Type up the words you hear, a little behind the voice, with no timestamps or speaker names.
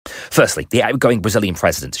Firstly, the outgoing Brazilian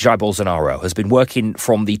president, Jair Bolsonaro, has been working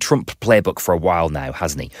from the Trump playbook for a while now,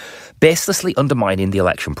 hasn't he? Baselessly undermining the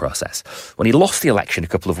election process. When he lost the election a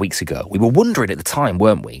couple of weeks ago, we were wondering at the time,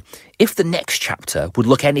 weren't we, if the next chapter would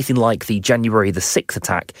look anything like the January the 6th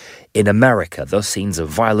attack in America, those scenes of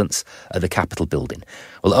violence at the Capitol building.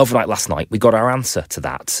 Well, overnight last night, we got our answer to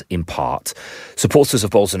that, in part. Supporters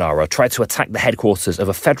of Bolsonaro tried to attack the headquarters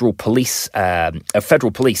of federal police in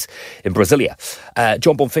Brasilia.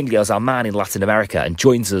 John Bonfiglio is our man in Latin America and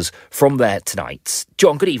joins us from there tonight.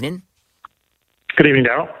 John, good evening. Good evening,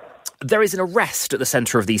 Darryl. There is an arrest at the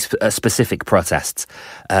centre of these specific protests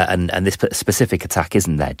and this specific attack,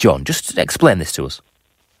 isn't there? John, just explain this to us.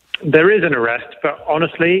 There is an arrest, but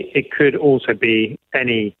honestly, it could also be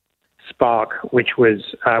any spark which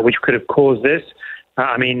could have caused this.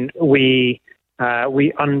 We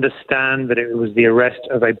understand that it was the arrest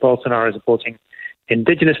of a Bolsonaro supporting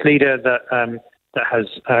indigenous leader that has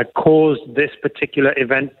caused this particular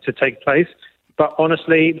event to take place. But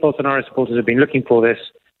honestly, Bolsonaro supporters have been looking for this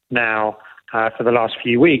now for the last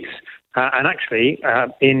few weeks, and actually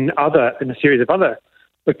in a series of other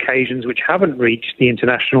occasions which haven't reached the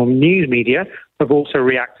international news media, have also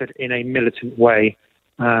reacted in a militant way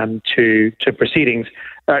to proceedings.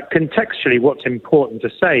 Contextually, what's important to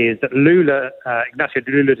say is that Ignacio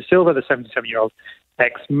Lula da Silva, the 77-year-old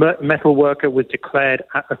ex-metal worker, was declared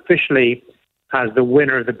officially as the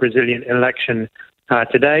winner of the Brazilian election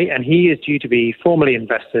today, and he is due to be formally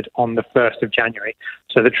invested on the 1st of January.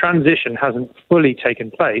 So the transition hasn't fully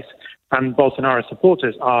taken place, and Bolsonaro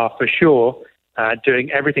supporters are for sure doing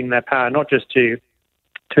everything in their power, not just to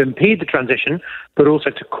impede the transition, but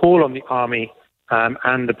also to call on the army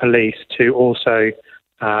and the police to also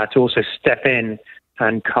step in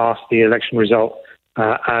and cast the election result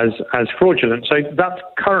as fraudulent. So that's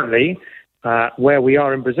currently where we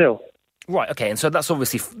are in Brazil. Right. Okay. And so that's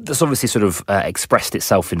obviously sort of expressed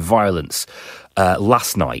itself in violence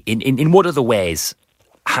last night. In what other ways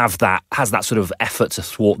has that sort of effort to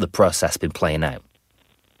thwart the process been playing out?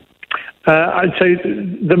 I'd say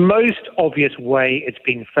the most obvious way it's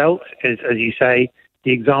been felt is, as you say,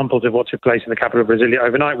 the examples of what took place in the capital of Brasilia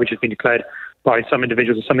overnight, which has been declared by some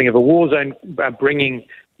individuals as something of a war zone, bringing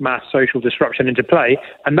mass social disruption into play.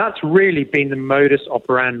 And that's really been the modus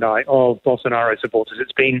operandi of Bolsonaro supporters.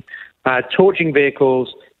 It's been torching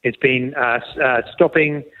vehicles, it's been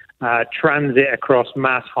stopping transit across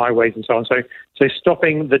mass highways and so on. So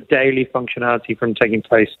stopping the daily functionality from taking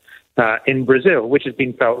place in Brazil, which has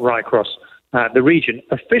been felt right across the region.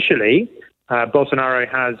 Officially, Bolsonaro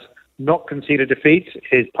has not conceded defeat.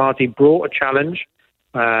 His party brought a challenge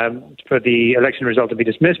for the election result to be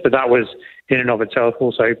dismissed, but that was in and of itself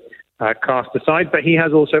also cast aside. But he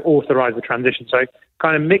has also authorized the transition. So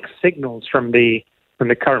kind of mixed signals from the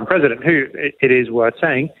current president, who, it is worth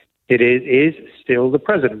saying, is still the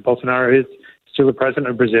president. Bolsonaro is still the president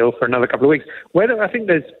of Brazil for another couple of weeks. I think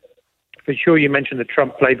there's, for sure, you mentioned the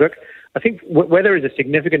Trump playbook. I think where there is a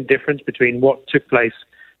significant difference between what took place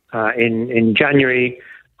in January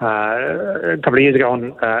a couple of years ago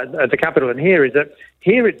at the Capitol and here is that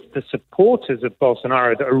here it's the supporters of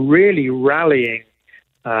Bolsonaro that are really rallying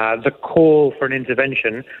the call for an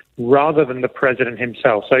intervention rather than the president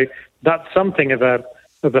himself. So that's something of a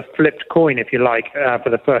flipped coin, if you like, for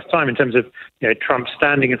the first time in terms of Trump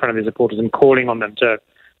standing in front of his supporters and calling on them to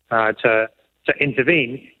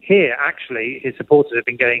intervene. Here, actually, his supporters have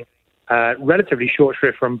been getting relatively short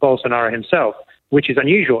shrift from Bolsonaro himself, which is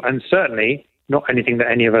unusual and certainly not anything that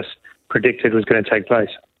any of us predicted was going to take place.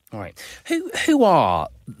 All right. Who are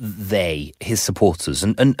they, his supporters,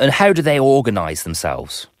 and how do they organise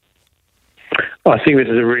themselves? Well, I think this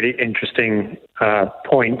is a really interesting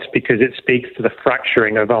point because it speaks to the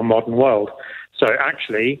fracturing of our modern world. So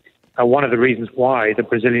actually, one of the reasons why the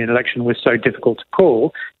Brazilian election was so difficult to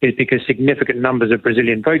call is because significant numbers of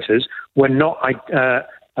Brazilian voters were not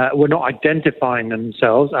identifying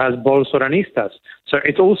themselves as Bolsonaristas. So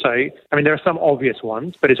it's also, there are some obvious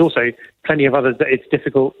ones, but it's also plenty of others that it's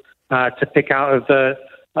difficult to pick out of the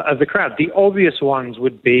crowd. The obvious ones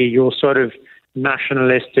would be your sort of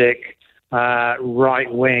nationalistic,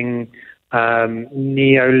 right-wing,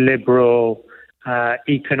 neoliberal,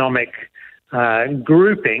 economic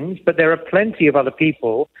groupings, but there are plenty of other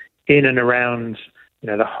people in and around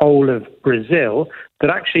the whole of Brazil that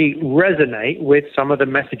actually resonate with some of the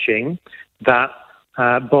messaging that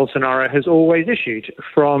Bolsonaro has always issued,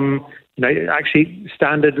 from actually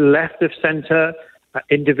standard left of center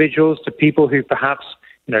individuals to people who perhaps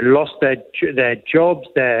lost their jobs,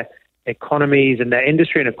 their economies and their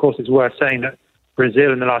industry. And of course, it's worth saying that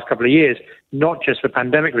Brazil in the last couple of years, not just for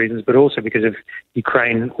pandemic reasons, but also because of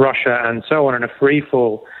Ukraine, Russia, and so on, and a free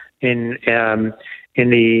fall in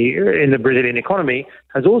the Brazilian economy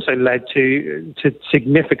has also led to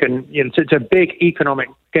significant, to big economic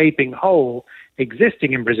gaping hole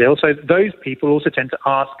existing in Brazil. So those people also tend to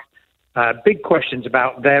ask big questions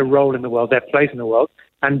about their role in the world, their place in the world,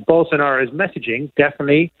 and Bolsonaro's messaging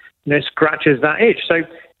definitely scratches that itch. So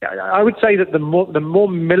I would say that the more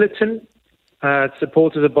militant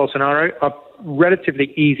supporters of Bolsonaro are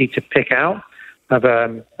relatively easy to pick out of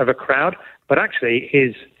a crowd, but actually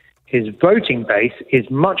his voting base is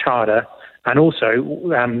much harder and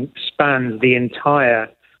also spans the entire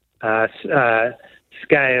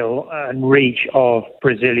scale and reach of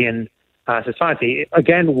Brazilian society.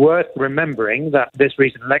 Again, worth remembering that this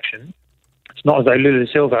recent election, it's not as though Lula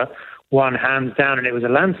da Silva won hands down and it was a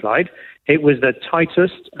landslide. It was the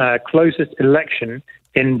tightest, closest election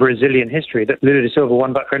in Brazilian history that Lula da Silva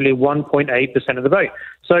won by only 1.8% of the vote.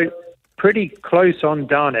 So pretty close on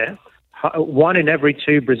Darryl. 1 in every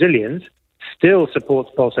 2 Brazilians still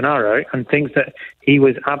supports Bolsonaro and thinks that he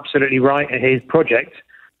was absolutely right and his project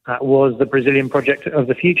was the Brazilian project of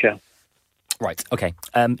the future. Right, okay.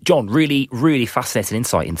 John, really, really fascinating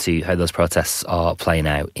insight into how those protests are playing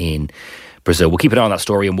out in Brazil. We'll keep an eye on that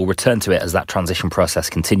story and we'll return to it as that transition process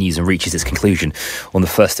continues and reaches its conclusion on the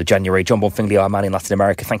 1st of January. John Bonfiglio, our man in Latin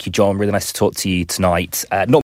America. Thank you, John. Really nice to talk to you tonight. Not